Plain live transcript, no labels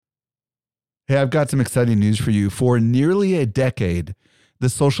Hey, I've got some exciting news for you. For nearly a decade, the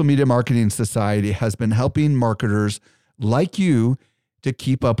Social Media Marketing Society has been helping marketers like you to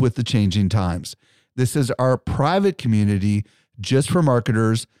keep up with the changing times. This is our private community just for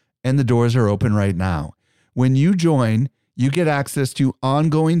marketers, and the doors are open right now. When you join, you get access to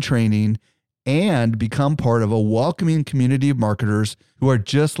ongoing training and become part of a welcoming community of marketers who are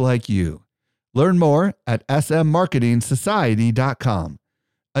just like you. Learn more at smmarketingsociety.com.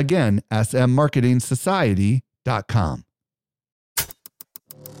 Again, smmarketingsociety.com.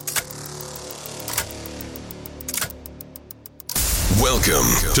 Welcome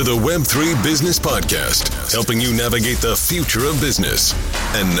to the Web3 Business Podcast, helping you navigate the future of business.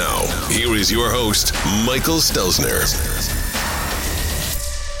 And now, here is your host, Michael Stelzner.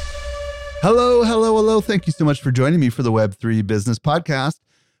 Hello. Thank you so much for joining me for the Web3 Business Podcast,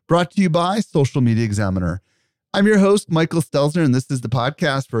 brought to you by Social Media Examiner. I'm your host, Michael Stelzner, and this is the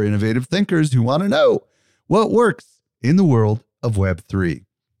podcast for innovative thinkers who want to know what works in the world of Web3.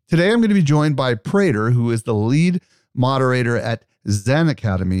 Today, I'm going to be joined by Prater, who is the lead moderator at Zen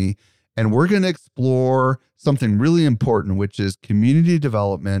Academy, and we're going to explore something really important, which is community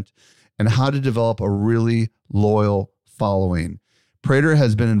development and how to develop a really loyal following. Prater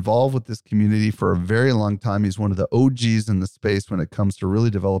has been involved with this community for a very long time. He's one of the OGs in the space when it comes to really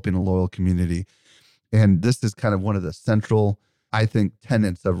developing a loyal community. And this is kind of one of the central, I think,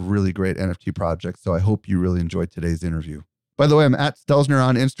 tenets of really great NFT projects. So I hope you really enjoyed today's interview. By the way, I'm at Stelzner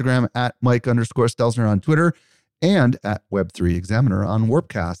on Instagram, at Mike_Stelzner on Twitter, and at Web3 Examiner on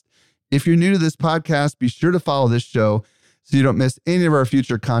Warpcast. If you're new to this podcast, be sure to follow this show so you don't miss any of our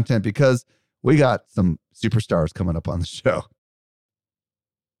future content, because we got some superstars coming up on the show.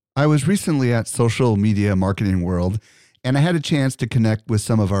 I was recently at Social Media Marketing World, and I had a chance to connect with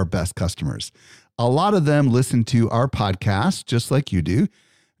some of our best customers. A lot of them listen to our podcast, just like you do.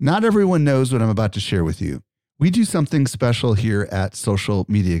 Not everyone knows what I'm about to share with you. We do something special here at Social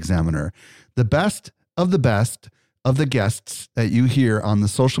Media Examiner. The best of the guests that you hear on the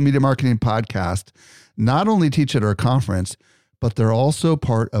Social Media Marketing Podcast not only teach at our conference, but they're also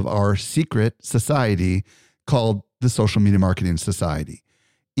part of our secret society called the Social Media Marketing Society.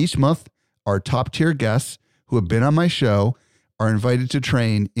 Each month, our top tier guests who have been on my show are invited to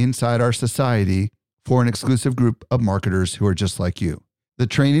train inside our society for an exclusive group of marketers who are just like you. The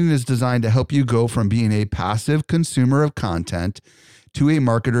training is designed to help you go from being a passive consumer of content to a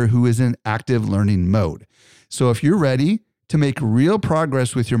marketer who is in active learning mode. So if you're ready to make real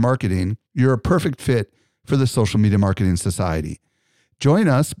progress with your marketing, you're a perfect fit for the Social Media Marketing Society. Join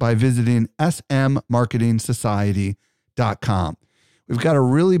us by visiting smmarketingsociety.com. We've got a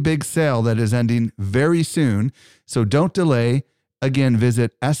really big sale that is ending very soon, so don't delay. Again,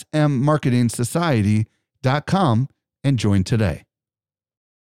 visit smmarketingsociety.com and join today.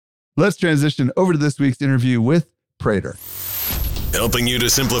 Let's transition over to this week's interview with Prater. Helping you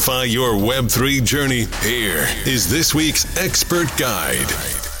to simplify your Web3 journey, here is this week's expert guide.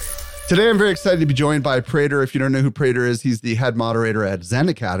 Today, I'm very excited to be joined by Prater. If you don't know who Prater is, he's the head moderator at Zen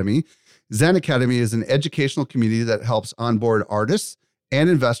Academy. Zen Academy is an educational community that helps onboard artists and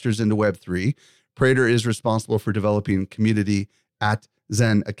investors into Web3. Prater is responsible for developing community at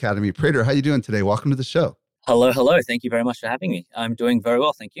Zen Academy. Prater, how are you doing today? Welcome to the show. Hello. Thank you very much for having me. I'm doing very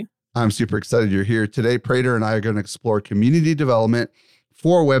well, thank you. I'm super excited you're here. Today, Prater and I are going to explore community development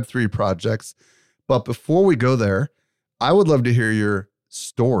for Web3 projects. But before we go there, I would love to hear your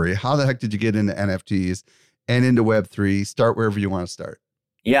story. How the heck did you get into NFTs and into Web3? Start wherever you want to start.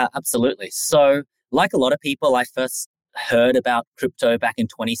 Yeah, absolutely. So like a lot of people, I first heard about crypto back in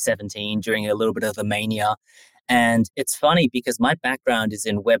 2017 during a little bit of the mania. And it's funny because my background is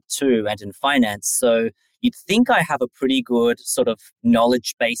in Web 2 and in finance. So you'd think I have a pretty good sort of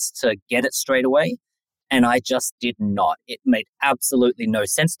knowledge base to get it straight away. And I just did not. It made absolutely no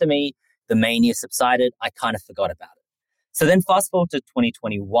sense to me. The mania subsided. I kind of forgot about it. So then fast forward to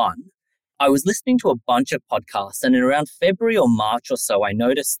 2021, I was listening to a bunch of podcasts. And in around February or March or so, I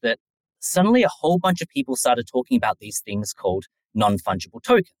noticed that suddenly a whole bunch of people started talking about these things called non-fungible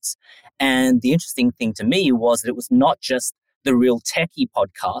tokens. And the interesting thing to me was that it was not just the real techie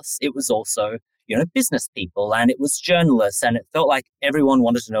podcasts. It was also, business people, and it was journalists, and it felt like everyone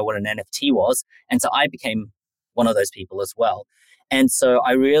wanted to know what an NFT was. And so I became one of those people as well. And so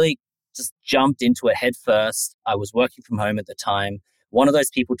I really just jumped into it head first. I was working from home at the time. One of those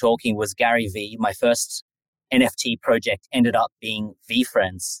people talking was Gary Vee. My first NFT project ended up being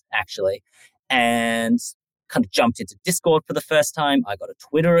VeeFriends, actually. And kind of jumped into Discord for the first time. I got a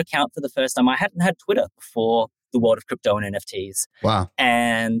Twitter account for the first time. I hadn't had Twitter before the world of crypto and NFTs. Wow.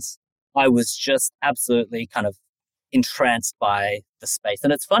 And I was just absolutely kind of entranced by the space.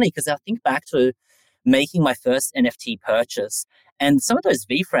 And it's funny because I think back to making my first NFT purchase, and some of those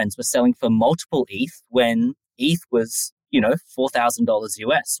VFriends were selling for multiple ETH when ETH was, $4,000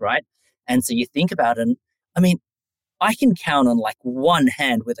 US, right? And so you think about it, and I mean, I can count on like one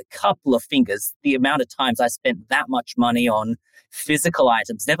hand with a couple of fingers the amount of times I spent that much money on physical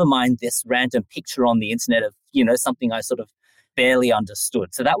items, never mind this random picture on the internet of, something I sort of barely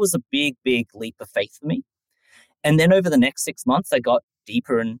understood. So that was a big, big leap of faith for me. And then over the next 6 months, I got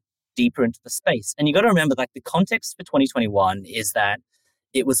deeper and deeper into the space. And you got to remember, like, the context for 2021 is that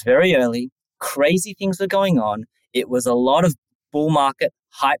it was very early, crazy things were going on. It was a lot of bull market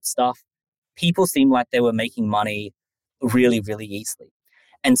hype stuff. People seemed like they were making money really, really easily.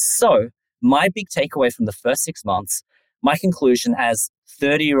 And so my big takeaway from the first 6 months, my conclusion as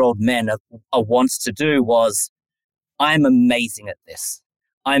 30-year-old men are wants to do was, I'm amazing at this.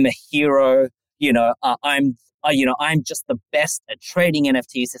 I'm a hero. I'm just the best at trading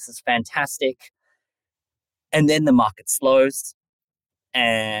NFTs. This is fantastic. And then the market slows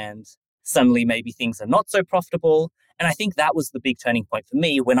and suddenly maybe things are not so profitable. And I think that was the big turning point for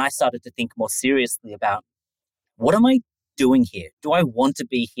me when I started to think more seriously about, what am I doing here? Do I want to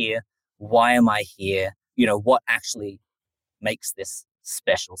be here? Why am I here? What actually makes this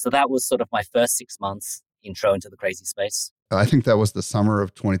special? So that was sort of my first 6 months intro into the crazy space. I think that was the summer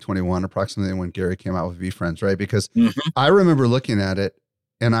of 2021, approximately when Gary came out with VFriends, right? Because I remember looking at it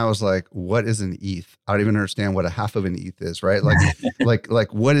and I was like, what is an ETH? I don't even understand what a half of an ETH is, right?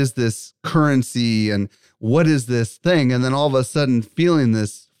 Like what is this currency and what is this thing? And then all of a sudden feeling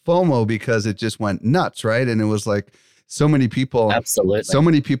this FOMO because it just went nuts, right? And it was like so many people, absolutely, so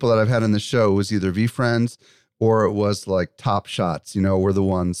many people that I've had on the show was either VFriends or it was like Top Shots, were the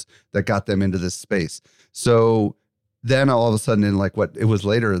ones that got them into this space. So then all of a sudden it was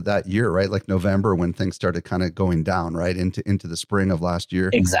later that year, right? Like November when things started kind of going down, right? Into the spring of last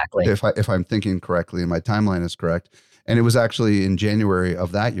year. Exactly. If I'm thinking correctly and my timeline is correct. And it was actually in January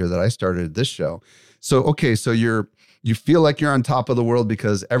of that year that I started this show. So, okay. So you feel like you're on top of the world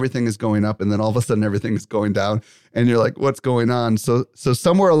because everything is going up and then all of a sudden everything is going down and you're like, what's going on? So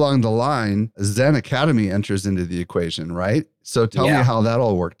somewhere along the line, Zen Academy enters into the equation, right? So tell me how that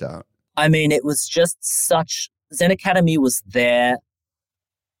all worked out. I mean, it was just Zen Academy was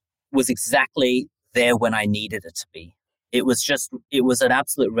exactly there when I needed it to be. It was an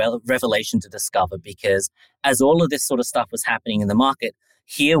absolute revelation to discover because as all of this sort of stuff was happening in the market,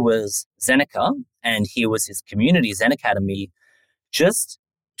 here was Zeneca and here was his community, Zen Academy, just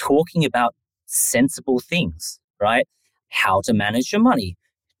talking about sensible things, right? How to manage your money,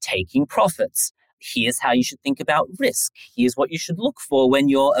 taking profits. Here's how you should think about risk. Here's what you should look for when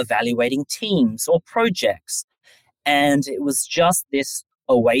you're evaluating teams or projects. And it was just this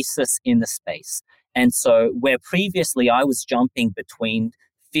oasis in the space. And so where previously I was jumping between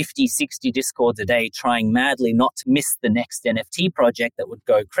 50, 60 Discords a day, trying madly not to miss the next NFT project that would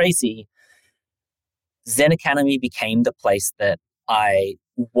go crazy, Zen Academy became the place that I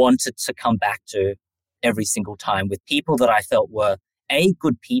wanted to come back to every single time with people that I felt were A,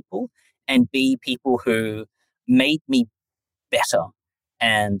 good people, and B, people who made me better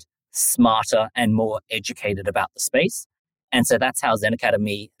and smarter and more educated about the space. And so that's how Zen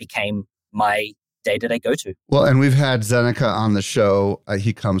Academy became my day-to-day go-to. Well, and we've had Zeneca on the show.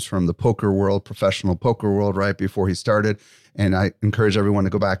 He comes from the poker world, professional poker world, right before he started. And I encourage everyone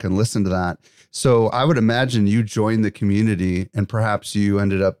to go back and listen to that. So I would imagine you joined the community and perhaps you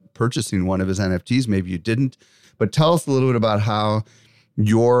ended up purchasing one of his NFTs. Maybe you didn't. But tell us a little bit about how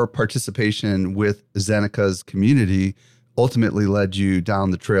your participation with Zeneca's community ultimately led you down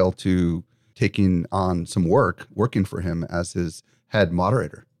the trail to taking on some working for him as his head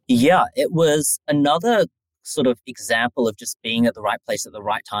moderator. Yeah, it was another sort of example of just being at the right place at the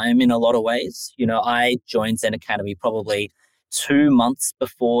right time in a lot of ways. I joined Zen Academy probably 2 months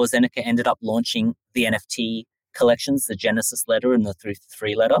before Zeneca ended up launching the NFT collections, the Genesis letter and the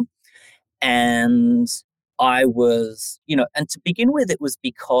 3 letter. And I was, and to begin with, it was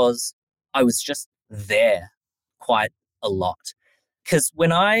because I was just there quite a lot. Because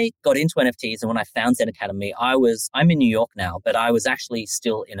when I got into NFTs and when I found Zen Academy, I'm in New York now, but I was actually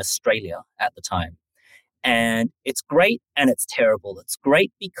still in Australia at the time. And it's great and it's terrible. It's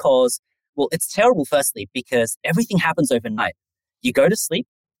great because, well, it's terrible firstly because everything happens overnight. You go to sleep,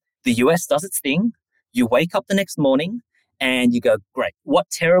 the US does its thing, you wake up the next morning and you go, great, what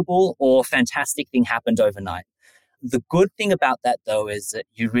terrible or fantastic thing happened overnight? The good thing about that though is that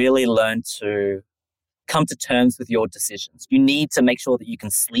you really learn to come to terms with your decisions. You need to make sure that you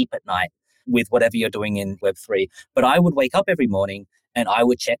can sleep at night with whatever you're doing in Web3. But I would wake up every morning and I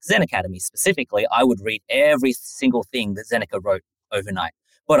would check Zen Academy specifically. I would read every single thing that Zeneca wrote overnight,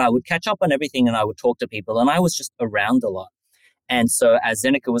 but I would catch up on everything and I would talk to people, and I was just around a lot. And so as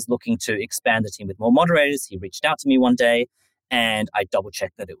Zeneca was looking to expand the team with more moderators, he reached out to me one day and I double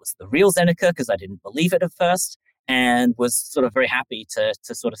checked that it was the real Zeneca because I didn't believe it at first, and was sort of very happy to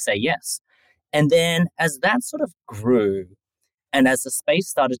sort of say yes. And then as that sort of grew and as the space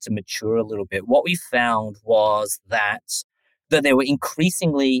started to mature a little bit, what we found was that there were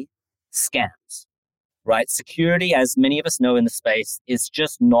increasingly scams, right? Security, as many of us know in the space, is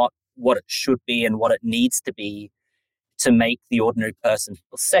just not what it should be and what it needs to be to make the ordinary person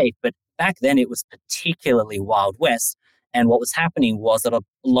feel safe. But back then it was particularly Wild West. And what was happening was that a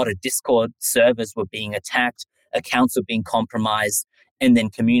lot of Discord servers were being attacked, accounts were being compromised, and then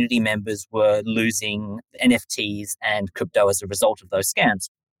community members were losing NFTs and crypto as a result of those scams.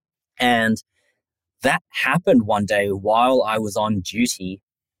 And that happened one day while I was on duty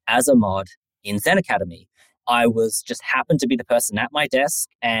as a mod in Zen Academy. I was just happened to be the person at my desk,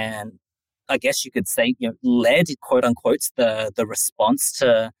 and I guess you could say, led, quote unquote, the response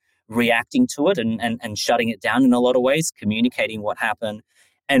to reacting to it and shutting it down in a lot of ways, communicating what happened,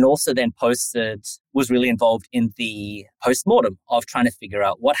 and also then was really involved in the post-mortem of trying to figure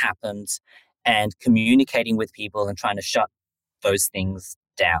out what happened and communicating with people and trying to shut those things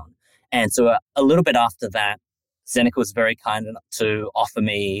down. And so a little bit after that, Zeneca was very kind enough to offer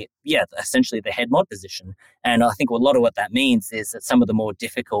me, essentially the head mod position. And I think a lot of what that means is that some of the more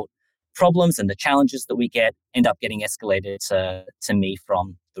difficult problems and the challenges that we get end up getting escalated to me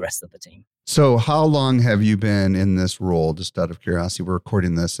from the rest of the team. So how long have you been in this role? Just out of curiosity, we're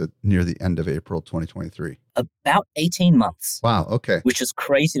recording this at near the end of April 2023. About 18 months. Wow. Okay. Which is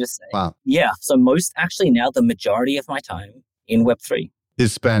crazy to say. Wow. Yeah. So the majority of my time in Web3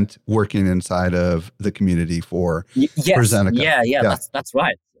 is spent working inside of the community for Zeneca. Yeah. That's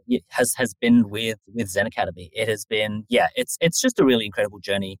right. It has been with Zen Academy. It has been, it's just a really incredible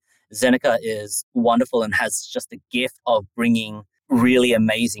journey. Zeneca is wonderful and has just a gift of bringing really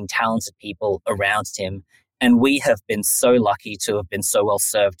amazing, talented people around him. And we have been so lucky to have been so well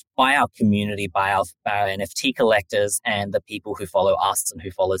served by our community, by our NFT collectors and the people who follow us and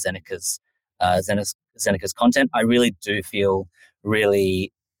who follow Zeneca's content. I really do feel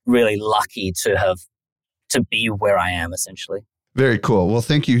really, really lucky to be where I am, essentially. Very cool. Well,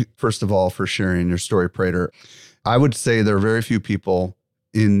 thank you, first of all, for sharing your story, Prater. I would say there are very few people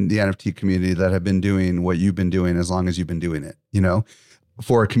in the NFT community that have been doing what you've been doing as long as you've been doing it,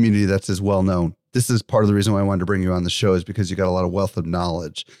 for a community that's as well known. This is part of the reason why I wanted to bring you on the show, is because you got a lot of wealth of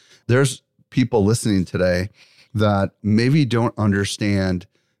knowledge. There's people listening today that maybe don't understand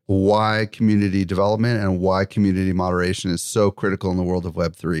why community development and why community moderation is so critical in the world of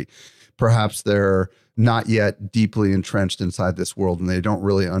Web3. Perhaps they're not yet deeply entrenched inside this world and they don't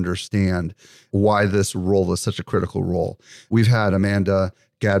really understand why this role is such a critical role. We've had Amanda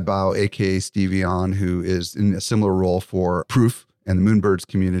Gadbow, aka Stevie, on, who is in a similar role for Proof and the Moonbirds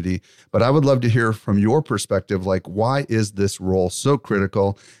community. But I would love to hear from your perspective, like, why is this role so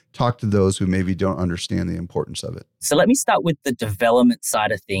critical? Talk to those who maybe don't understand the importance of it. So let me start with the development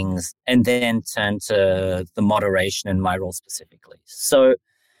side of things and then turn to the moderation and my role specifically. So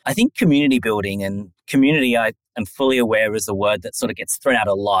I think community building and community, I am fully aware, is a word that sort of gets thrown out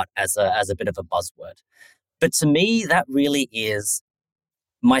a lot as a bit of a buzzword. But to me, that really is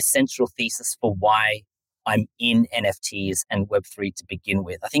my central thesis for why I'm in NFTs and Web3 to begin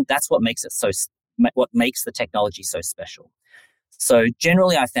with. I think that's what makes the technology so special. So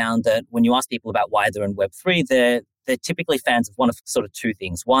generally, I found that when you ask people about why they're in Web3, they're typically fans of one of sort of two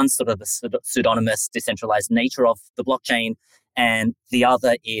things. One, sort of the pseudonymous, decentralized nature of the blockchain, and the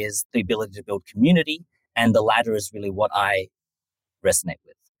other is the ability to build community. And the latter is really what I resonate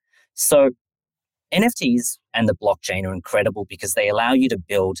with. So NFTs and the blockchain are incredible because they allow you to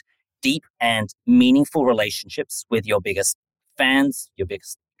build deep and meaningful relationships with your biggest fans, your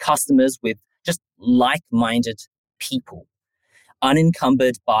biggest customers, with just like-minded people,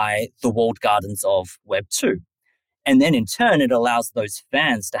 unencumbered by the walled gardens of Web 2. And then in turn, it allows those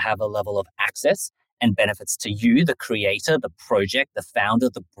fans to have a level of access and benefits to you, the creator, the project, the founder,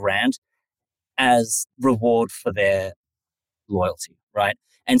 the brand, as reward for their loyalty, right?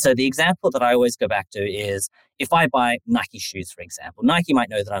 And so the example that I always go back to is if I buy Nike shoes, for example. Nike might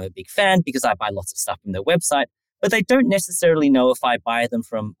know that I'm a big fan because I buy lots of stuff from their website, but they don't necessarily know if I buy them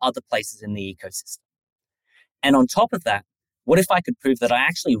from other places in the ecosystem. And on top of that, what if I could prove that I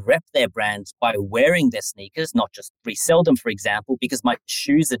actually rep their brand by wearing their sneakers, not just resell them, for example, because my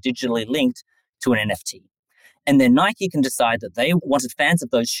shoes are digitally linked to an NFT? And then Nike can decide that they wanted fans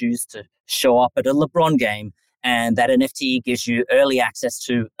of those shoes to show up at a LeBron game And that NFT gives you early access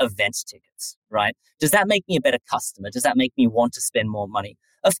to event tickets, right? Does that make me a better customer? Does that make me want to spend more money?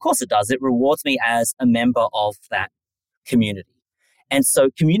 Of course it does. It rewards me as a member of that community. And so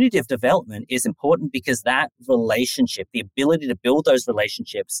community of development is important because that relationship, the ability to build those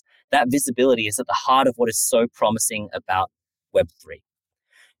relationships, that visibility is at the heart of what is so promising about Web3.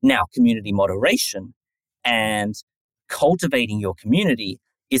 Now, community moderation and cultivating your community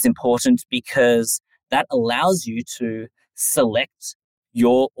is important because that allows you to select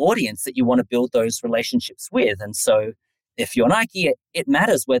your audience that you want to build those relationships with. And so if you're Nike, it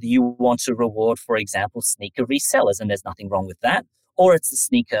matters whether you want to reward, for example, sneaker resellers, and there's nothing wrong with that, or it's the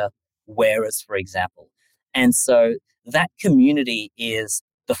sneaker wearers, for example. And so that community is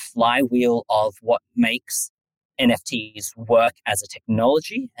the flywheel of what makes NFTs work as a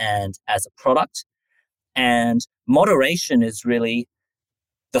technology and as a product. And moderation is really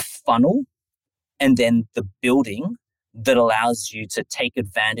the funnel and then the building that allows you to take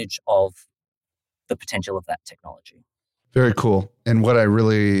advantage of the potential of that technology. Very cool. And what I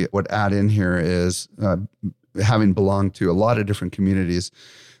really would add in here is having belonged to a lot of different communities,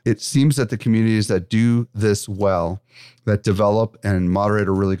 it seems that the communities that do this well, that develop and moderate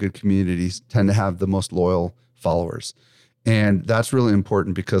a really good communities, tend to have the most loyal followers. And that's really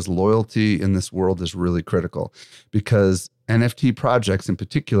important because loyalty in this world is really critical, because NFT projects in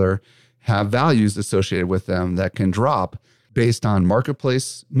particular have values associated with them that can drop based on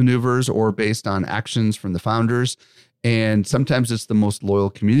marketplace maneuvers or based on actions from the founders. And sometimes it's the most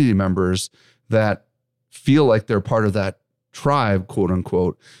loyal community members that feel like they're part of that tribe, quote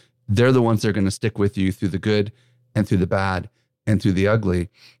unquote. They're the ones that are going to stick with you through the good and through the bad and through the ugly.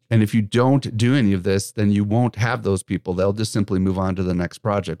 And if you don't do any of this, then you won't have those people. They'll just simply move on to the next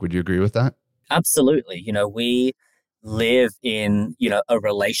project. Would you agree with that? Absolutely. We live in, a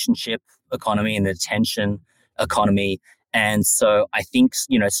relationship economy and attention economy. And so I think,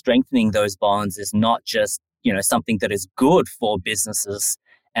 strengthening those bonds is not just, something that is good for businesses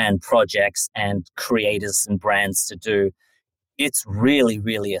and projects and creators and brands to do. It's really,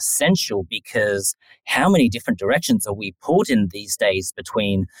 really essential because how many different directions are we pulled in these days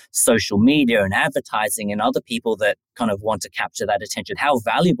between social media and advertising and other people that kind of want to capture that attention? How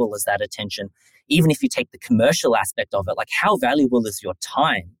valuable is that attention? Even if you take the commercial aspect of it, like how valuable is your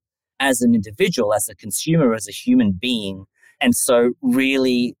time as an individual, as a consumer, as a human being? And so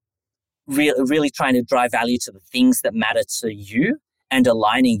really trying to drive value to the things that matter to you and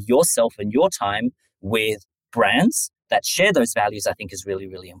aligning yourself and your time with brands that share those values, I think is really,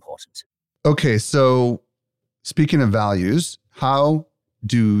 really important. Okay, so speaking of values, how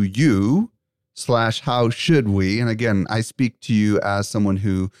do you / how should we, and again, I speak to you as someone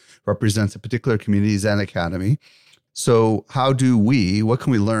who represents a particular community, Zen Academy. So what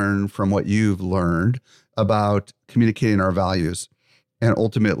can we learn from what you've learned about communicating our values and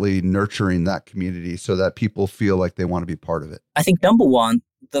ultimately nurturing that community so that people feel like they want to be part of it? I think number one,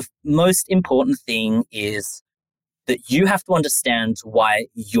 the most important thing is that you have to understand why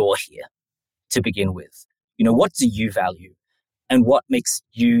you're here to begin with. What do you value and what makes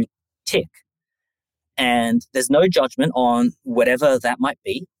you tick? And there's no judgment on whatever that might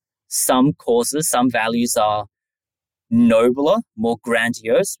be. Some causes, some values are nobler, more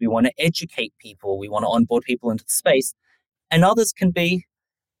grandiose. We want to educate people. We want to onboard people into the space. And others can be,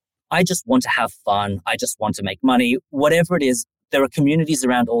 I just want to have fun. I just want to make money. Whatever it is, there are communities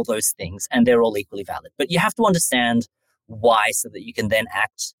around all those things and they're all equally valid. But you have to understand why so that you can then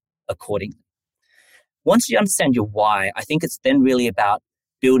act accordingly. Once you understand your why, I think it's then really about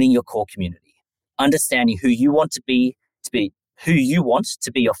building your core community, understanding who you want to be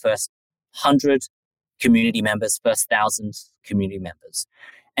your first 100 community members, first 1,000 community members.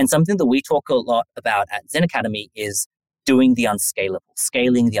 And something that we talk a lot about at Zen Academy is doing the unscalable,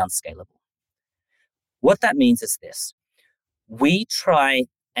 scaling the unscalable. What that means is this. We try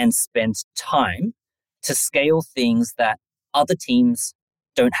and spend time to scale things that other teams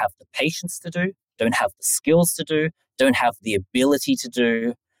don't have the patience to do, don't have the skills to do, don't have the ability to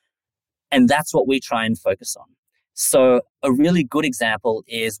do. And that's what we try and focus on. So a really good example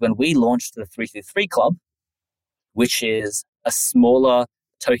is when we launched the 333 Club, which is a smaller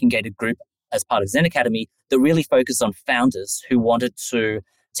token-gated group as part of Zen Academy that really focused on founders who wanted to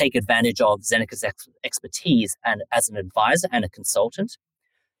take advantage of Zenika's expertise and as an advisor and a consultant.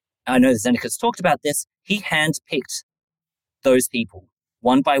 I know Zenika's talked about this. He handpicked those people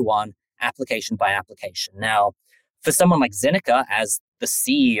one by one, application by application. Now, for someone like Zenika, as the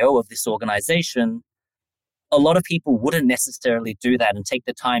CEO of this organization, a lot of people wouldn't necessarily do that and take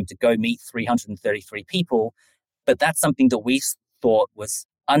the time to go meet 333 people. But that's something that we thought was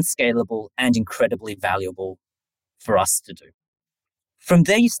unscalable and incredibly valuable for us to do. From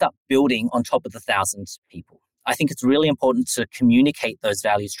there, you start building on top of the 1,000 people. I think it's really important to communicate those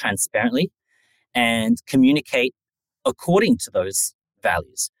values transparently and communicate according to those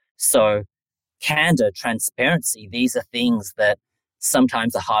values. So candor, transparency, these are things that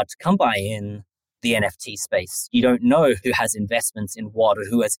sometimes are hard to come by in the NFT space. You don't know who has investments in what or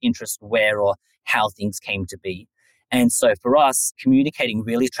who has interest where or how things came to be. And so for us, communicating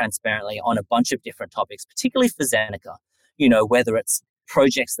really transparently on a bunch of different topics, particularly for Zeneca, whether it's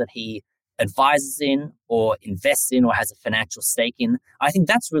projects that he advises in or invests in or has a financial stake in, I think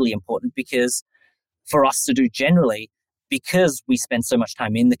that's really important because for us to do generally, because we spend so much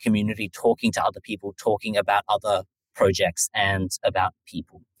time in the community talking to other people, talking about other projects and about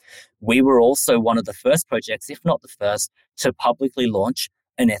people. We were also one of the first projects, if not the first, to publicly launch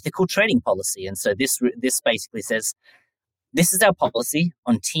an ethical trading policy. And so this basically says, this is our policy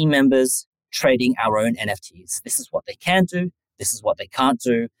on team members trading our own NFTs. This is what they can do. This is what they can't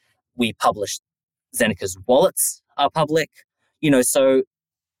do. We published Zeneca's wallets are public, so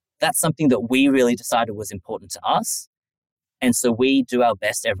that's something that we really decided was important to us. And so we do our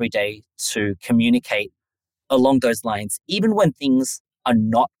best every day to communicate along those lines, even when things are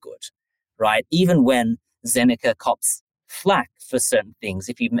not good, right? Even when Zeneca cops flack for certain things,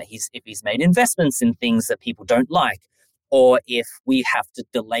 if he's made investments in things that people don't like, or if we have to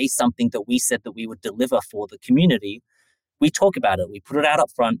delay something that we said that we would deliver for the community, we talk about it. We put it out up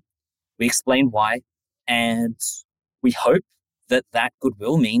front. We explain why, and we hope that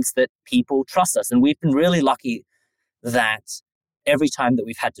goodwill means that people trust us. And we've been really lucky that every time that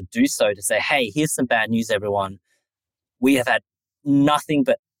we've had to do so to say, hey, here's some bad news, everyone, we have had nothing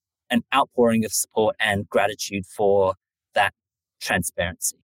but an outpouring of support and gratitude for that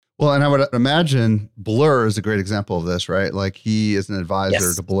transparency. Well, and I would imagine Blur is a great example of this, right? Like he is an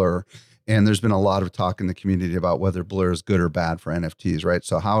advisor to Blur. And there's been a lot of talk in the community about whether Blur is good or bad for NFTs, right?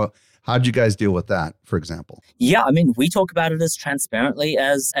 So how'd you guys deal with that, for example? Yeah, I mean, we talk about it as transparently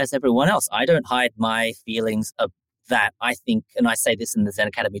as everyone else. I don't hide my feelings of that. I think, and I say this in the Zen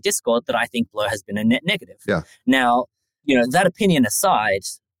Academy Discord, that I think Blur has been a net negative. Yeah. Now, that opinion aside,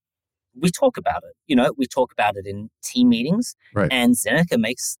 we talk about it. We talk about it in team meetings. Right. And Zeneca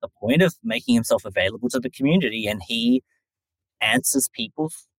makes a point of making himself available to the community, and he answers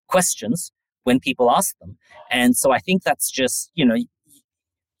people's questions when people ask them. And so I think that's just, you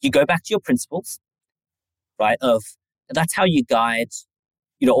go back to your principles, right? That's how you guide,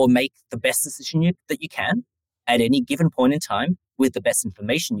 or make the best decision that you can at any given point in time with the best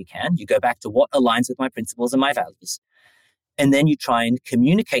information you can. You go back to what aligns with my principles and my values. And then you try and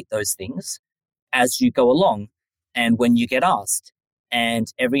communicate those things as you go along. And when you get asked, and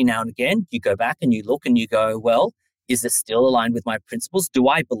every now and again, you go back and you look and you go, well, is this still aligned with my principles? Do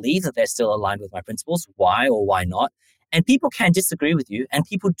I believe that they're still aligned with my principles? Why or why not? And people can disagree with you, and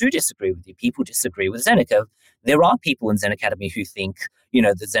people do disagree with you. People disagree with Zeneca. There are people in Zen Academy who think,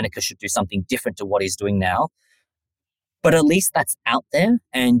 that Zeneca should do something different to what he's doing now. But at least that's out there,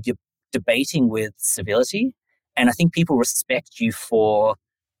 and you're debating with civility. And I think people respect you for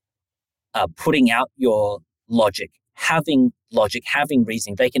putting out your logic, having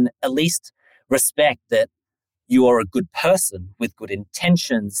reasoning. They can at least respect that you are a good person with good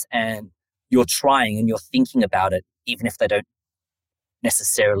intentions, and you're trying and you're thinking about it, even if they don't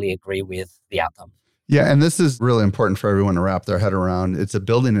necessarily agree with the outcome. Yeah, and this is really important for everyone to wrap their head around. It's a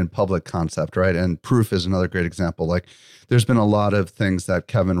building in public concept, right? And proof is another great example. Like there's been a lot of things that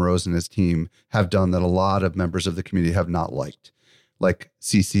Kevin Rose and his team have done that a lot of members of the community have not liked, like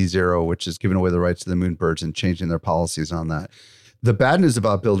CC0, which is giving away the rights to the Moonbirds and changing their policies on that. The bad news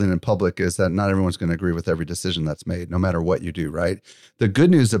about building in public is that not everyone's going to agree with every decision that's made, no matter what you do, right? The good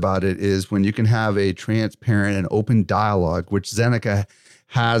news about it is when you can have a transparent and open dialogue, which Zeneca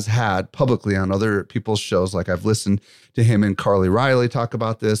has had publicly on other people's shows. Like I've listened to him and Carly Riley talk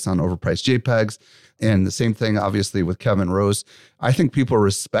about this on Overpriced JPEGs. And the same thing, obviously, with Kevin Rose. I think people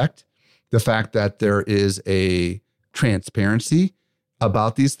respect the fact that there is a transparency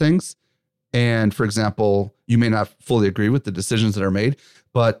about these things. And for example, you may not fully agree with the decisions that are made,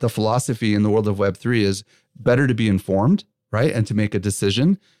 but the philosophy in the world of Web3 is better to be informed, right? And to make a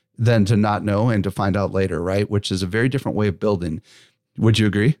decision than to not know and to find out later, right? Which is a very different way of building. Would you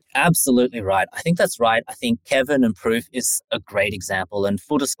agree? Absolutely right. I think that's right. I think Kevin and Proof is a great example. And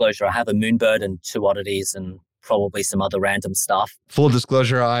full disclosure, I have a Moonbird and 2 oddities and probably some other random stuff. Full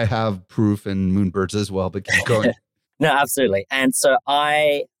disclosure, I have Proof and Moonbirds as well, but keep going. No, absolutely. And so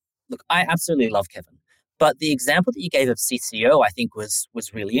I absolutely love Kevin. But the example that you gave of CCO, I think was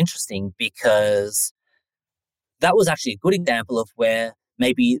really interesting, because that was actually a good example of where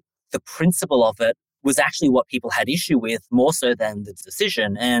maybe the principle of it was actually what people had issue with more so than the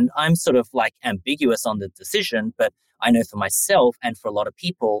decision. And I'm sort of like ambiguous on the decision, but I know for myself and for a lot of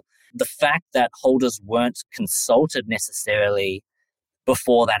people, the fact that holders weren't consulted necessarily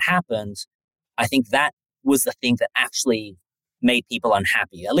before that happened, I think that was the thing that actually made people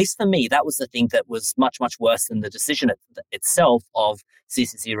unhappy. At least for me, that was the thing that was much, much worse than the decision itself of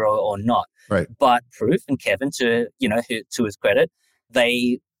CC0 or not. Right. But Proof and Kevin, to his credit,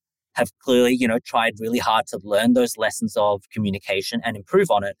 they have clearly, tried really hard to learn those lessons of communication and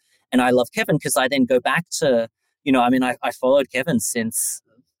improve on it. And I love Kevin because I then go back to, I followed Kevin since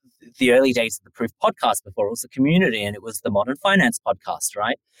the early days of the Proof podcast before it was a community and it was the Modern Finance podcast,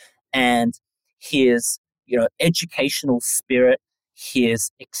 right? And his, educational spirit, his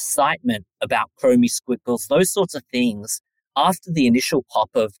excitement about Chromie Squiggles, those sorts of things, after the initial pop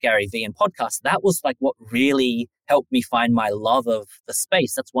of Gary Vee and podcasts, that was like what really helped me find my love of the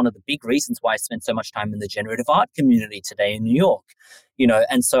space. That's one of the big reasons why I spend so much time in the generative art community today in New York,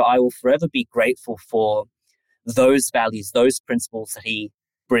 and so I will forever be grateful for those values, those principles that he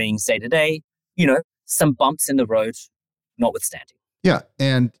brings day to day, some bumps in the road notwithstanding. Yeah.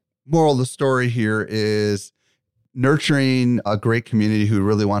 And moral of the story here is nurturing a great community who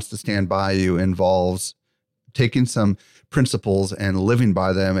really wants to stand by you involves taking some principles and living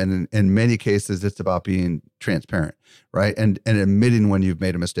by them. And in many cases, it's about being transparent, right? And admitting when you've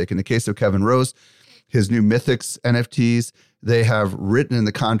made a mistake. In the case of Kevin Rose, his new Mythics NFTs, they have written in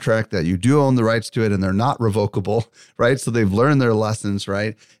the contract that you do own the rights to it and they're not revocable, right? So they've learned their lessons,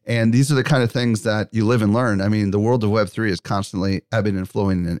 right? And these are the kind of things that you live and learn. I mean, the world of Web3 is constantly ebbing and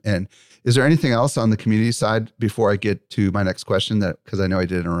flowing. And is there anything else on the community side before I get to my next question, because I know I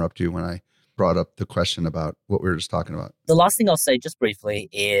did interrupt you when I brought up the question about what we were just talking about? The last thing I'll say just briefly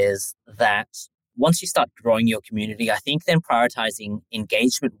is that once you start growing your community, I think then prioritizing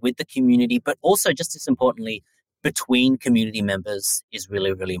engagement with the community, but also just as importantly, between community members is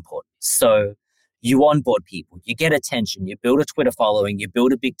really, really important. So you onboard people, you get attention, you build a Twitter following, you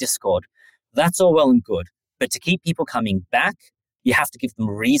build a big Discord. That's all well and good. But to keep people coming back, you have to give them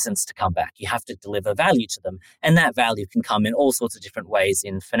reasons to come back. You have to deliver value to them. And that value can come in all sorts of different ways,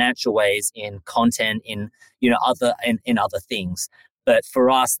 in financial ways, in content, in other things. But for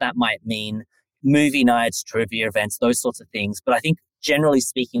us, that might mean movie nights, trivia events, those sorts of things. But I think generally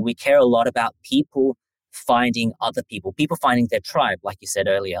speaking, we care a lot about people finding other people finding their tribe, like you said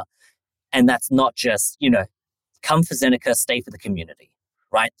earlier. And that's not just, come for Zeneca, stay for the community,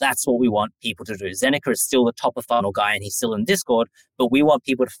 right? That's what we want people to do. Zeneca is still the top of funnel guy and he's still in Discord, but we want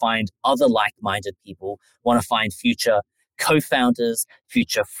people to find other like-minded people, want to find future co-founders,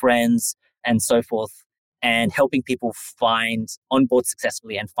 future friends, and so forth. And helping people onboard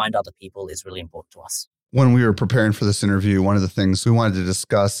successfully and find other people is really important to us. When we were preparing for this interview, one of the things we wanted to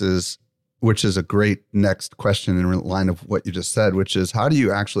discuss which is a great next question in line of what you just said, which is how do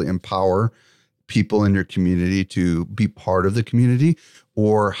you actually empower people in your community to be part of the community?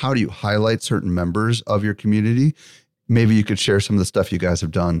 Or how do you highlight certain members of your community? Maybe you could share some of the stuff you guys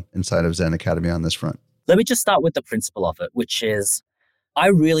have done inside of Zen Academy on this front. Let me just start with the principle of it, which is I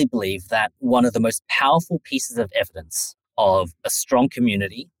really believe that one of the most powerful pieces of evidence of a strong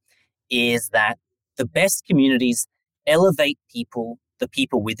community is that the best communities elevate the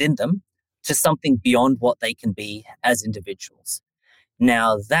people within them, to something beyond what they can be as individuals.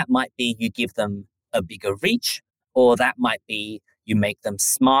 Now, that might be you give them a bigger reach, or that might be you make them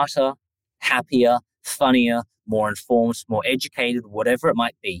smarter, happier, funnier, more informed, more educated, whatever it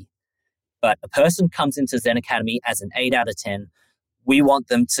might be. But a person comes into Zen Academy as an 8 out of 10. We want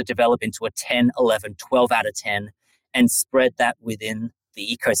them to develop into a 10, 11, 12 out of 10 and spread that within the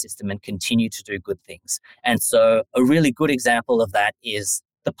ecosystem and continue to do good things. And so a really good example of that is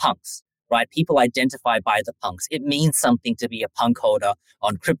the punks. Right? People identify by the punks. It means something to be a punk holder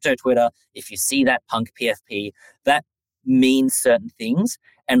on crypto Twitter. If you see that punk PFP, that means certain things.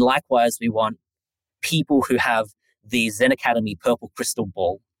 And likewise, we want people who have the Zen Academy purple crystal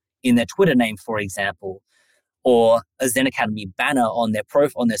ball in their Twitter name, for example, or a Zen Academy banner on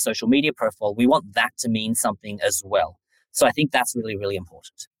their social media profile. We want that to mean something as well. So I think that's really, really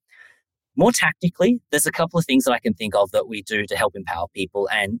important. More tactically, there's a couple of things that I can think of that we do to help empower people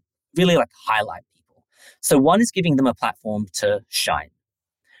and really highlight people. So one is giving them a platform to shine.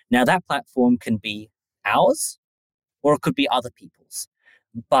 Now that platform can be ours or it could be other people's,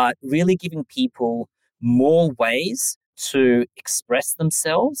 but really giving people more ways to express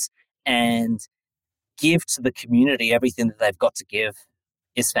themselves and give to the community everything that they've got to give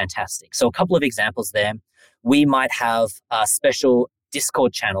is fantastic. So a couple of examples there. We might have special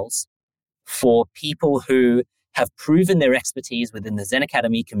Discord channels for people who have proven their expertise within the Zen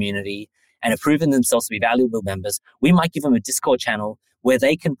Academy community and have proven themselves to be valuable members, we might give them a Discord channel where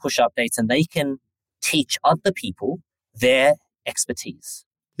they can push updates and they can teach other people their expertise.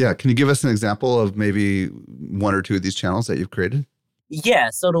 Yeah. Can you give us an example of maybe one or two of these channels that you've created? Yeah.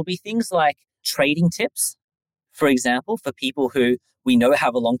 So it'll be things like trading tips, for example, for people who we know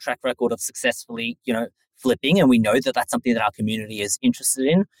have a long track record of successfully, flipping, and we know that that's something that our community is interested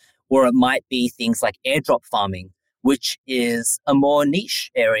in. Or it might be things like airdrop farming, which is a more niche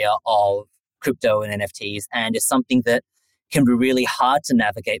area of crypto and NFTs, and is something that can be really hard to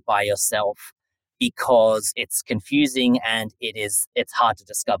navigate by yourself because it's confusing and it's hard to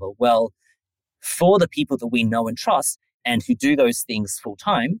discover. Well, for the people that we know and trust and who do those things full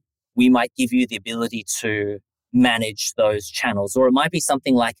time, we might give you the ability to manage those channels. Or it might be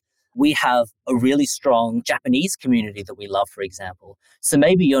something like, we have a really strong Japanese community that we love, for example. So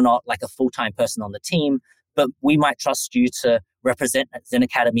maybe you're not like a full-time person on the team, but we might trust you to represent Zen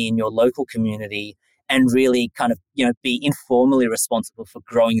Academy in your local community and really kind of, be informally responsible for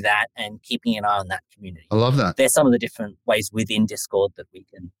growing that and keeping an eye on that community. I love that. There's some of the different ways within Discord that we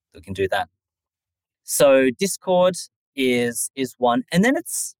can do that. So Discord is one, and then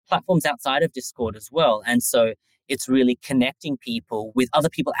it's platforms outside of Discord as well. And so it's really connecting people with other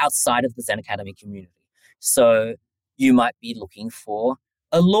people outside of the Zen Academy community. So you might be looking for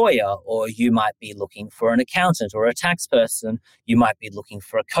a lawyer, or you might be looking for an accountant or a tax person. You might be looking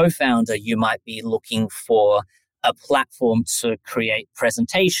for a co-founder. You might be looking for a platform to create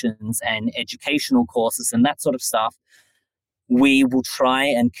presentations and educational courses and that sort of stuff. We will try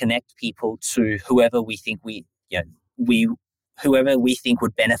and connect people to whoever we think whoever we think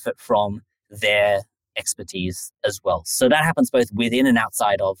would benefit from their expertise as well. So that happens both within and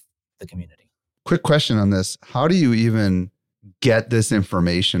outside of the community. Quick question on this. How do you even get this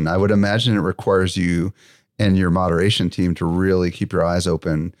information? I would imagine it requires you and your moderation team to really keep your eyes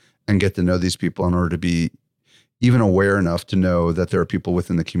open and get to know these people in order to be even aware enough to know that there are people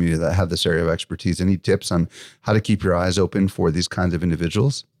within the community that have this area of expertise. Any tips on how to keep your eyes open for these kinds of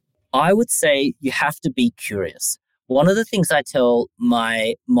individuals? I would say you have to be curious. One of the things I tell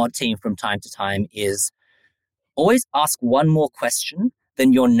my mod team from time to time is always ask one more question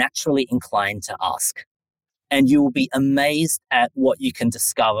than you're naturally inclined to ask. And you will be amazed at what you can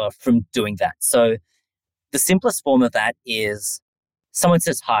discover from doing that. So the simplest form of that is someone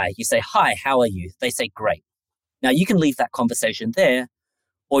says hi. You say, hi, how are you? They say, great. Now you can leave that conversation there,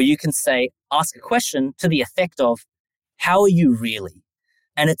 or you can ask a question to the effect of, how are you really?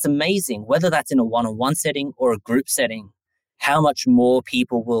 And it's amazing, whether that's in a one-on-one setting or a group setting, how much more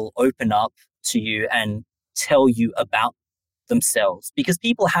people will open up to you and tell you about themselves. Because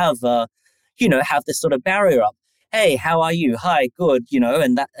people have this sort of barrier up. Hey, how are you? Hi, good,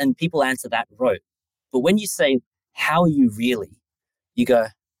 and people answer that rote. But when you say, how are you really? You go,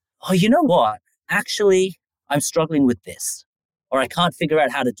 oh, you know what? Actually, I'm struggling with this, or I can't figure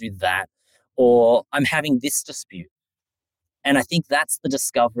out how to do that, or I'm having this dispute. And I think that's the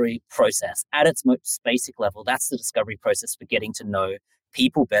discovery process. At its most basic level, that's the discovery process for getting to know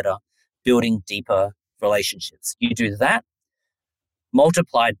people better, building deeper relationships. You do that,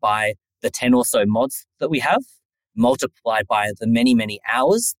 multiplied by the 10 or so mods that we have, multiplied by the many, many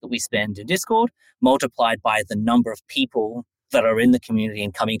hours that we spend in Discord, multiplied by the number of people that are in the community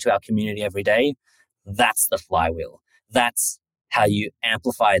and coming to our community every day. That's the flywheel. That's how you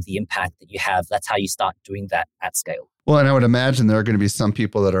amplify the impact that you have. That's how you start doing that at scale. Well, and I would imagine there are going to be some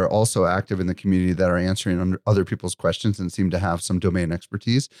people that are also active in the community that are answering other people's questions and seem to have some domain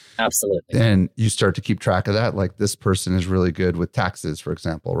expertise. Absolutely. And you start to keep track of that. Like, this person is really good with taxes, for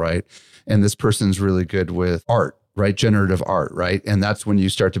example, right? And this person's really good with art, right? Generative art, right? And that's when you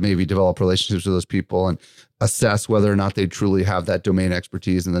start to maybe develop relationships with those people and assess whether or not they truly have that domain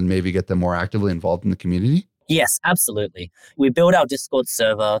expertise, and then maybe get them more actively involved in the community. Yes, absolutely. We build our Discord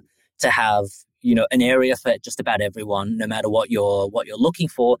server to have, an area for just about everyone, no matter what you're looking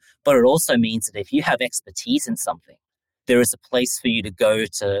for. But it also means that if you have expertise in something, there is a place for you to go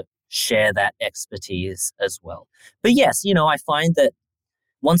to share that expertise as well. But yes, I find that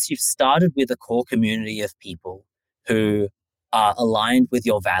once you've started with a core community of people who are aligned with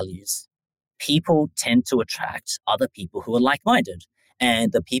your values, people tend to attract other people who are like-minded.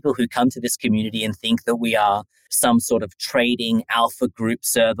 And the people who come to this community and think that we are some sort of trading alpha group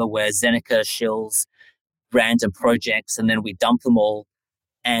server where Zeneca shills random projects and then we dump them all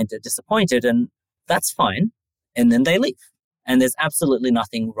and are disappointed, and that's fine. And then they leave. And there's absolutely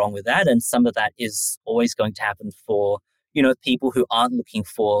nothing wrong with that. And some of that is always going to happen for, people who aren't looking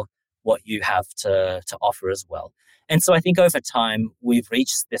for what you have to offer as well. And so I think over time, we've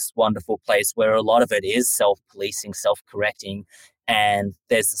reached this wonderful place where a lot of it is self-policing, self-correcting, and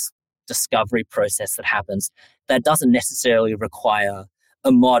there's this discovery process that happens that doesn't necessarily require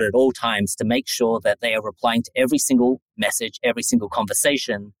a mod at all times to make sure that they are replying to every single message, every single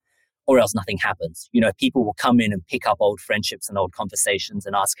conversation, or else nothing happens. People will come in and pick up old friendships and old conversations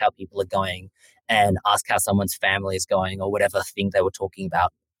and ask how people are going and ask how someone's family is going or whatever thing they were talking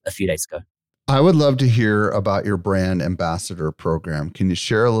about a few days ago. I would love to hear about your brand ambassador program. Can you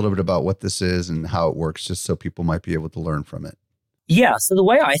share a little bit about what this is and how it works, just so people might be able to learn from it? Yeah. So the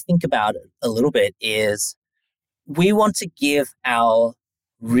way I think about it a little bit is we want to give our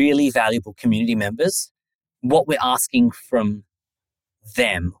really valuable community members what we're asking from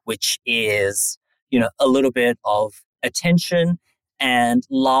them, which is, a little bit of attention and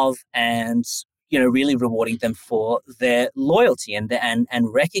love and, really rewarding them for their loyalty and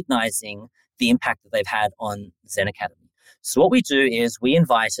recognizing the impact that they've had on Zen Academy. So what we do is we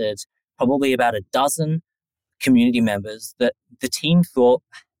invited probably about a dozen community members that the team thought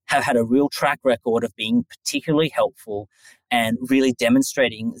have had a real track record of being particularly helpful and really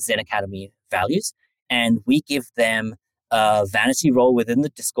demonstrating Zen Academy values. And we give them a vanity role within the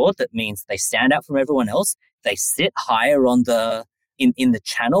Discord. That means they stand out from everyone else. They sit higher on in the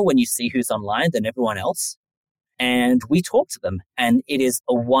channel when you see who's online than everyone else. And we talk to them. And it is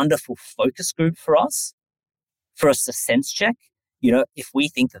a wonderful focus group for us to sense check. If we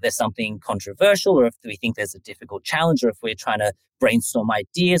think that there's something controversial, or if we think there's a difficult challenge, or if we're trying to brainstorm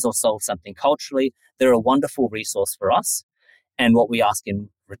ideas or solve something culturally, they're a wonderful resource for us. And what we ask in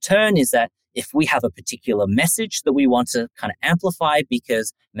return is that if we have a particular message that we want to kind of amplify,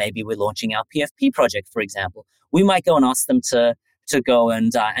 because maybe we're launching our PFP project, for example, we might go and ask them to go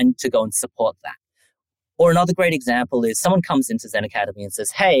and support that. Or another great example is someone comes into Zen Academy and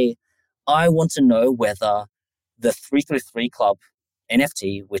says, "Hey, I want to know whether the 333 Club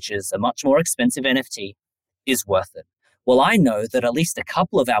NFT, which is a much more expensive NFT, is worth it." Well, I know that at least a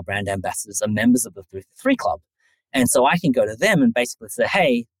couple of our brand ambassadors are members of the 333 Club. And so I can go to them and basically say,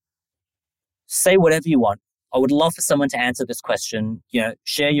 "Hey, say whatever you want. I would love for someone to answer this question.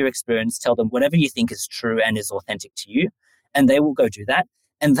 Share your experience, tell them whatever you think is true and is authentic to you." And they will go do that.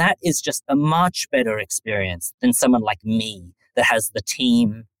 And that is just a much better experience than someone like me that has the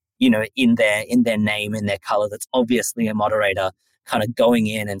team, in their name, in their color, that's obviously a moderator, kind of going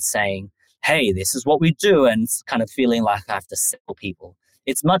in and saying, "Hey, this is what we do," and kind of feeling like I have to sell people.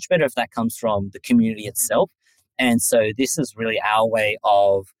 It's much better if that comes from the community itself. And so this is really our way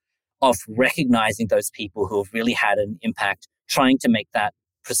of recognizing those people who have really had an impact, trying to make that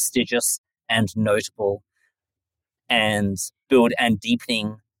prestigious and notable, and build and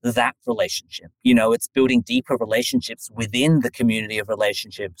deepening that relationship. It's building deeper relationships within the community of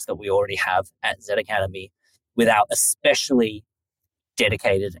relationships that we already have at Zen Academy with our especially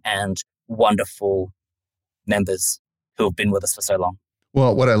dedicated and wonderful members who have been with us for so long.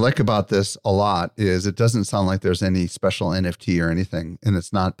 Well, what I like about this a lot is it doesn't sound like there's any special NFT or anything, and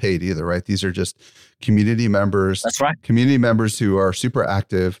it's not paid either, right? These are just community members. That's right. Community members who are super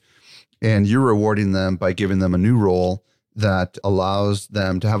active, and you're rewarding them by giving them a new role that allows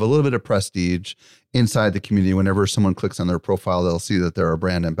them to have a little bit of prestige inside the community. Whenever someone clicks on their profile, they'll see that they're a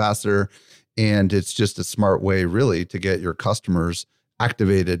brand ambassador. And it's just a smart way, really, to get your customers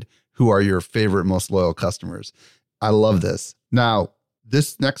activated, who are your favorite, most loyal customers. I love this. Now,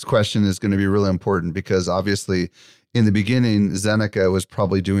 this next question is going to be really important because obviously in the beginning, Zeneca was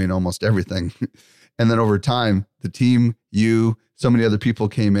probably doing almost everything. And then over time, the team, so many other people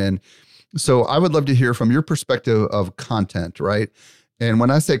came in. So I would love to hear from your perspective of content, right? And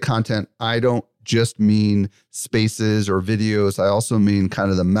when I say content, I don't just mean spaces or videos. I also mean kind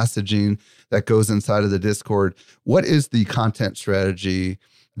of the messaging that goes inside of the Discord. What is the content strategy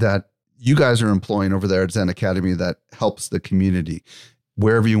that you guys are employing over there at Zen Academy that helps the community?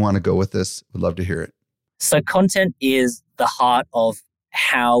 Wherever you want to go with this, would love to hear it. So content is the heart of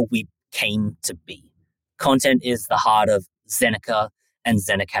how we came to be. Content is the heart of Zeneca and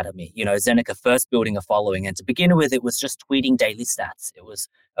Zen Academy. Zeneca first building a following, and to begin with, it was just tweeting daily stats. It was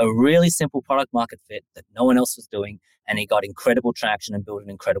a really simple product market fit that no one else was doing, and it got incredible traction and built an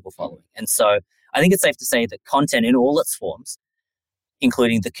incredible following. And so I think it's safe to say that content in all its forms,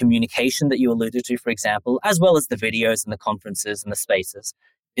 including the communication that you alluded to, for example, as well as the videos and the conferences and the spaces,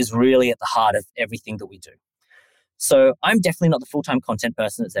 is really at the heart of everything that we do. So I'm definitely not the full-time content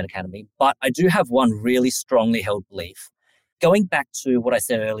person at Zen Academy, but I do have one really strongly held belief. Going back to what I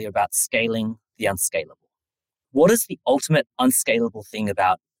said earlier about scaling the unscalable. What is the ultimate unscalable thing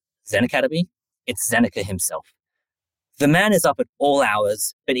about Zen Academy? It's Zeneca himself. The man is up at all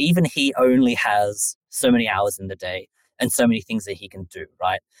hours, but even he only has so many hours in the day and so many things that he can do,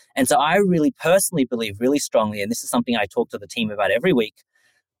 right? And so I really personally believe really strongly, and this is something I talk to the team about every week,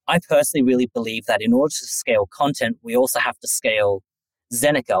 I personally really believe that in order to scale content, we also have to scale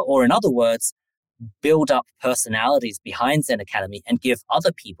Zeneca, or in other words, build up personalities behind Zen Academy and give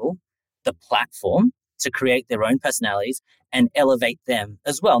other people the platform to create their own personalities and elevate them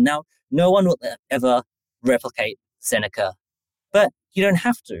as well. Now, no one will ever replicate Zeneca, but you don't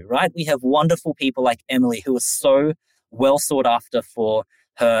have to, right? We have wonderful people like Emily who are so well sought after for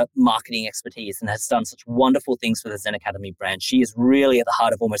her marketing expertise and has done such wonderful things for the Zen Academy brand. She is really at the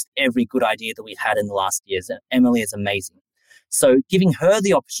heart of almost every good idea that we've had in the last years. And Emily is amazing. So giving her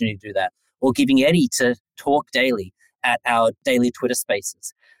the opportunity to do that, or giving Eddie to talk daily at our daily Twitter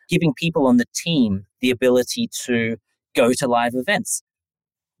spaces, giving people on the team the ability to go to live events.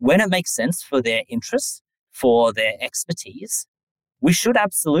 When it makes sense for their interests, for their expertise, we should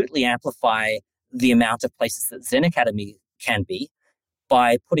absolutely amplify the amount of places that Zen Academy can be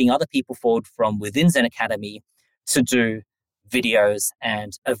by putting other people forward from within Zen Academy to do videos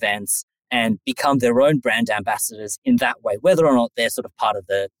and events and become their own brand ambassadors in that way, whether or not they're sort of part of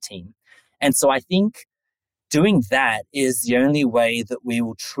the team. And so I think doing that is the only way that we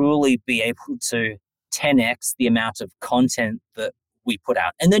will truly be able to 10x the amount of content that we put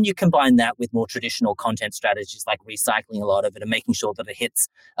out. And then you combine that with more traditional content strategies like recycling a lot of it and making sure that it hits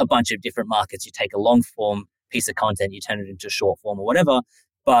a bunch of different markets. You take a long form piece of content, you turn it into short form or whatever.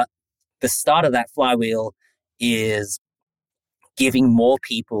 But the start of that flywheel is giving more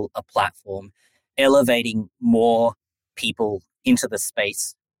people a platform, elevating more people into the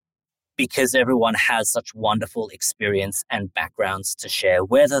space, because everyone has such wonderful experience and backgrounds to share,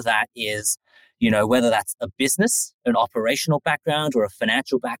 whether that is, whether that's a business, an operational background or a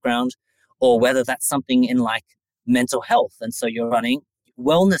financial background, or whether that's something in like mental health. And so you're running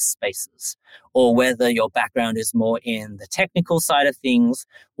wellness spaces, or whether your background is more in the technical side of things,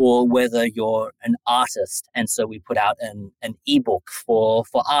 or whether you're an artist. And so we put out an ebook for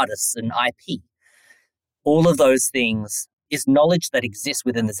artists and IP. All of those things is knowledge that exists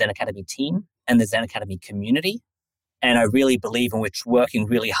within the Zen Academy team and the Zen Academy community. And I really believe in which working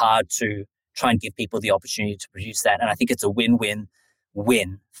really hard to try and give people the opportunity to produce that. And I think it's a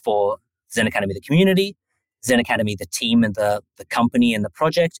win-win-win for Zen Academy, the community, Zen Academy, the team and the company and the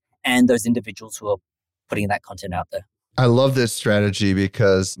project, and those individuals who are putting that content out there. I love this strategy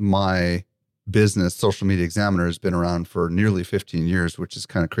because my business, Social Media Examiner, has been around for nearly 15 years, which is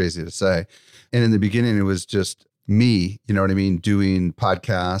kind of crazy to say. And in the beginning, it was just me, you know what I mean, doing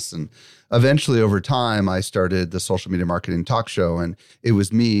podcasts. And eventually over time, I started the Social Media Marketing Talk Show, and it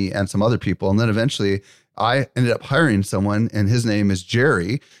was me and some other people. And then eventually I ended up hiring someone, and his name is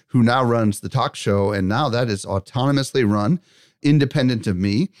Jerry, who now runs the talk show. And now that is autonomously run, independent of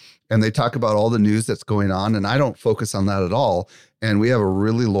me. And they talk about all the news that's going on, and I don't focus on that at all. And we have a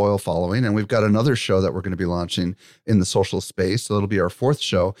really loyal following. And we've got another show that we're going to be launching in the social space. So it'll be our fourth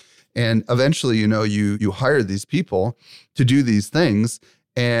show. And eventually, you hire these people to do these things.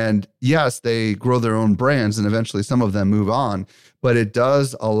 And yes, they grow their own brands, and eventually some of them move on. But it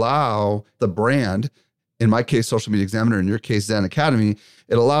does allow the brand, in my case, Social Media Examiner, in your case, Zen Academy,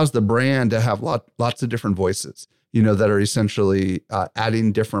 it allows the brand to have lots of different voices, that are essentially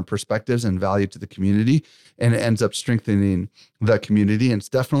adding different perspectives and value to the community. And it ends up strengthening the community. And it's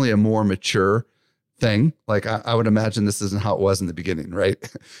definitely a more mature thing. Like I would imagine this isn't how it was in the beginning, right?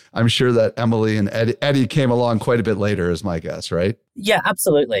 I'm sure that Emily and Eddie came along quite a bit later, is my guess, right? Yeah,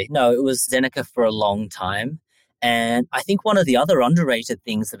 absolutely. No, it was Zeneca for a long time. And I think one of the other underrated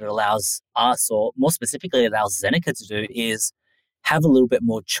things that it allows us, or more specifically allows Zeneca to do, is have a little bit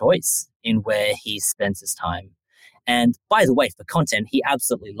more choice in where he spends his time. And by the way, for content, he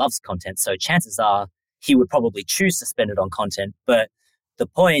absolutely loves content. So chances are he would probably choose to spend it on content. But the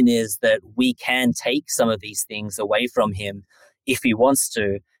point is that we can take some of these things away from him if he wants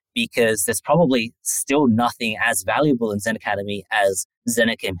to, because there's probably still nothing as valuable in Zen Academy as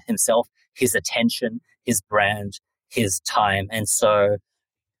Zeneca himself, his attention, his brand, his time. And so,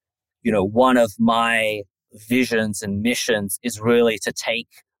 one of my visions and missions is really to take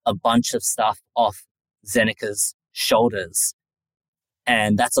a bunch of stuff off Zeneca's shoulders.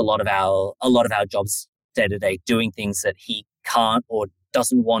 And that's a lot of our jobs day to day, doing things that he can't or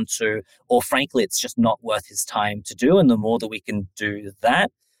doesn't want to, or frankly, it's just not worth his time to do. And the more that we can do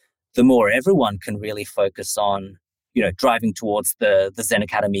that, the more everyone can really focus on, driving towards the Zen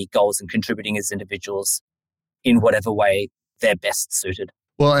Academy goals and contributing as individuals in whatever way they're best suited.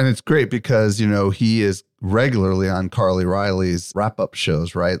 Well, and it's great because, he is regularly on Carly Riley's wrap-up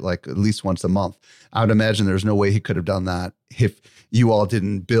shows, right? Like at least once a month. I would imagine there's no way he could have done that if you all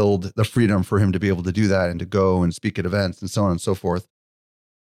didn't build the freedom for him to be able to do that and to go and speak at events and so on and so forth.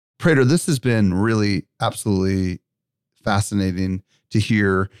 Prater, this has been really absolutely fascinating to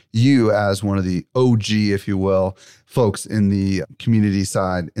hear you as one of the OG, if you will, folks in the community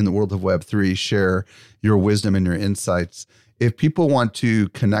side in the world of Web3 share your wisdom and your insights. If people want to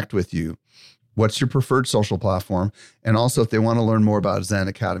connect with you, what's your preferred social platform? And also, if they want to learn more about Zen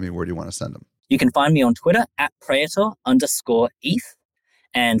Academy, where do you want to send them? You can find me on Twitter at Praetor_ETH.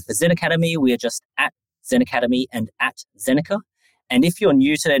 And for Zen Academy, we are just at Zen Academy and at Zeneca. And if you're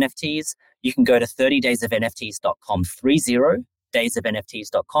new to NFTs, you can go to 30daysofnfts.com,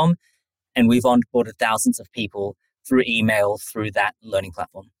 30daysofnfts.com. And we've onboarded thousands of people through email, through that learning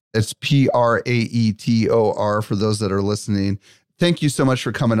platform. It's Praetor for those that are listening. Thank you so much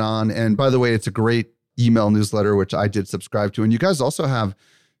for coming on. And by the way, it's a great email newsletter, which I did subscribe to. And you guys also have,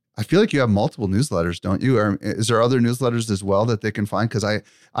 I feel like you have multiple newsletters, don't you? Or is there other newsletters as well that they can find? Because I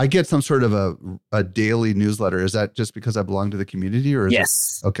get some sort of a daily newsletter. Is that just because I belong to the community, or is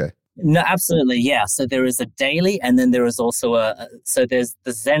Yes. it? Okay. No, absolutely. Yeah. So there is a daily, and then there is also so there's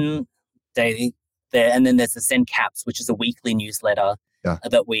the Zen daily there, and then there's the Zen Caps, which is a weekly newsletter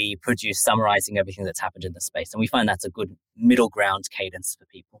that we produce summarizing everything that's happened in the space. And we find that's a good middle ground cadence for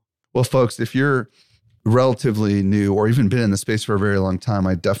people. Well, folks, if you're relatively new or even been in the space for a very long time,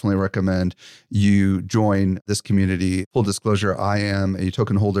 I definitely recommend you join this community. Full disclosure, I am a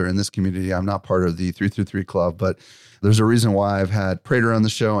token holder in this community. I'm not part of the 333 Club, but there's a reason why I've had Praetor on the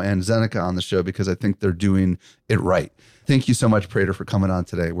show and Zeneca on the show, because I think they're doing it right. Thank you so much, Praetor, for coming on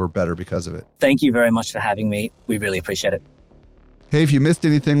today. We're better because of it. Thank you very much for having me. We really appreciate it. Hey, if you missed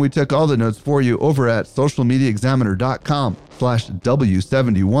anything, we took all the notes for you over at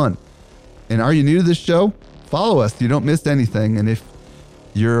socialmediaexaminer.com/W71. And are you new to this show? Follow us so you don't miss anything. And if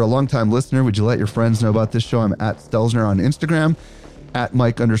you're a longtime listener, would you let your friends know about this show? I'm at Stelzner on Instagram, at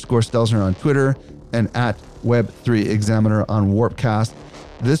Mike_Stelzner on Twitter, and at Web3 Examiner on Warpcast.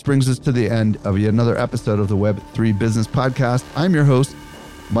 This brings us to the end of yet another episode of the Web3 Business Podcast. I'm your host,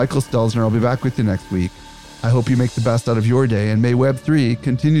 Michael Stelzner. I'll be back with you next week. I hope you make the best out of your day, and may Web3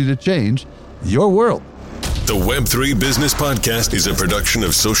 continue to change your world. The Web3 Business Podcast is a production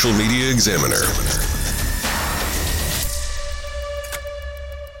of Social Media Examiner.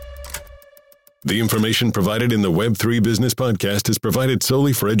 The information provided in the Web3 Business Podcast is provided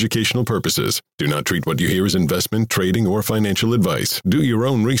solely for educational purposes. Do not treat what you hear as investment, trading, or financial advice. Do your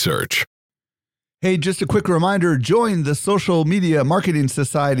own research. Hey, just a quick reminder, join the Social Media Marketing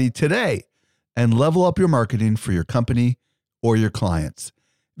Society today and level up your marketing for your company or your clients.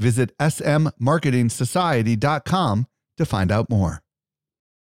 Visit smmarketingsociety.com to find out more.